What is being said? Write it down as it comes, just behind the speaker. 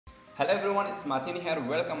Hello everyone, it's Martin here.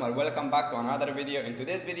 Welcome back to another video. In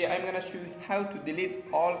today's video, I'm gonna show you how to delete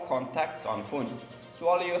all contacts on phone. So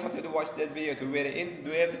all you have to do, watch this video to very end.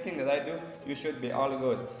 Do everything that I do, you should be all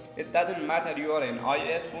good. It doesn't matter you are an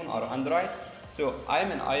iOS phone or Android. So I'm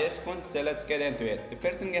an iOS phone, so let's get into it. The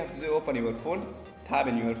first thing you have to do, open your phone, tab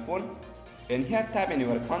in your phone, and here tab in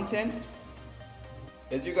your content.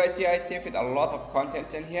 As you guys see, I saved a lot of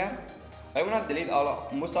contents in here. I will not delete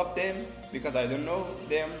most of them because I don't know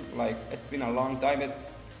them, like it's been a long time.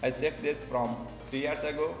 I saved this from 3 years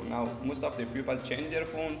ago. Now most of the people change their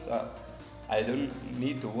phones. I don't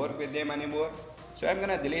need to work with them anymore. So I'm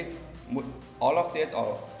gonna delete all of this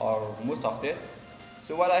or most of this.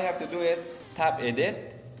 So what I have to do is tap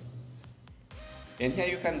edit. And here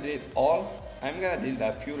you can delete all. I'm gonna delete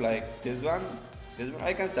a few like this one.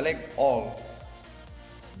 I can select all.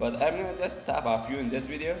 But I'm gonna just tap a few in this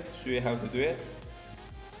video, show you how to do it.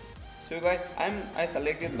 So guys, I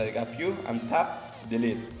selected like a few and tap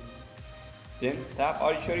delete. Then tap,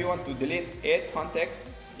 are you sure you want to delete 8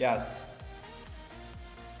 contacts? Yes.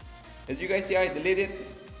 As you guys see, I deleted.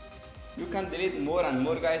 You can delete more and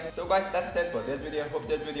more, guys. So guys, that's it for this video. Hope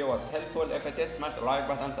this video was helpful. If it is, smash the like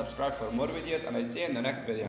button, subscribe for more videos, and I see you in the next video.